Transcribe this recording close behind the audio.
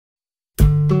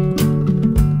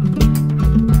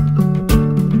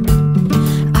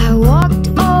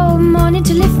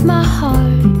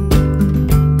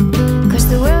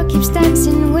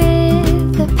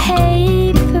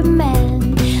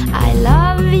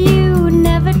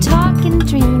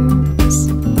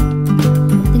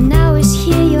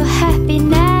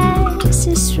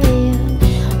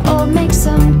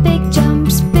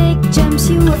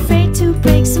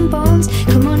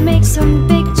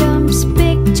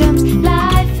jumps.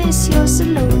 Life is yours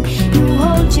alone. You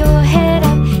hold your head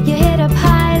up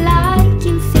high like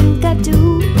you think I do.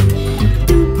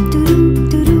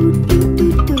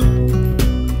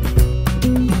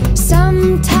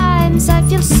 Sometimes I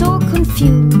feel so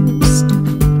confused.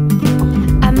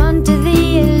 I'm under the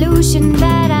illusion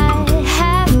that I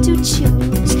have to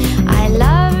choose. I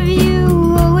love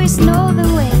you, always know the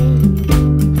way.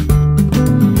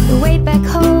 The way back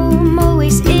home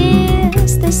always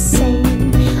is the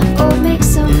same. Oh, make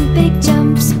some big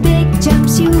jumps, big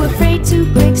jumps. You afraid to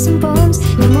break some bones?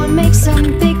 Come on, make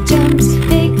some big jumps,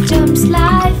 big jumps.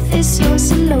 Life is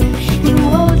yours alone. You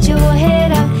hold your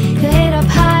head up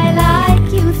high like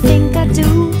you think I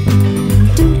do.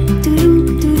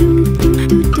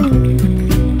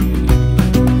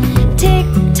 Tick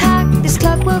tock, this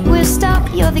clockwork will stop.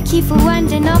 You're the key for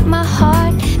winding up my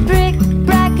heart. Brick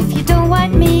brack, if you don't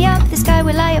wind me up, the sky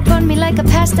will lie upon me like a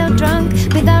passed out drunk.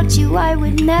 Without you I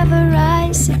would never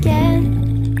rise again.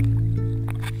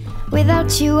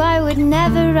 Without you I would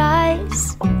never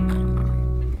rise.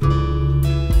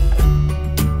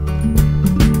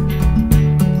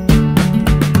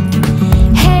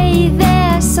 Hey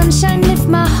there, sunshine, lift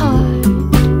my heart.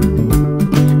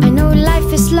 I know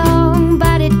life is long,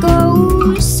 but it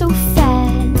goes so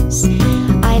fast.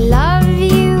 I love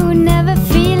you, never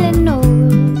feeling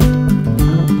old.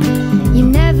 You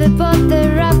never bought the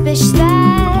rubbish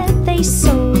that they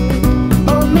sold.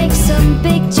 Oh, make some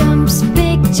big jumps,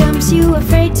 big jumps. You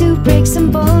afraid to break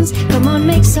some bones? Come on,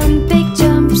 make some big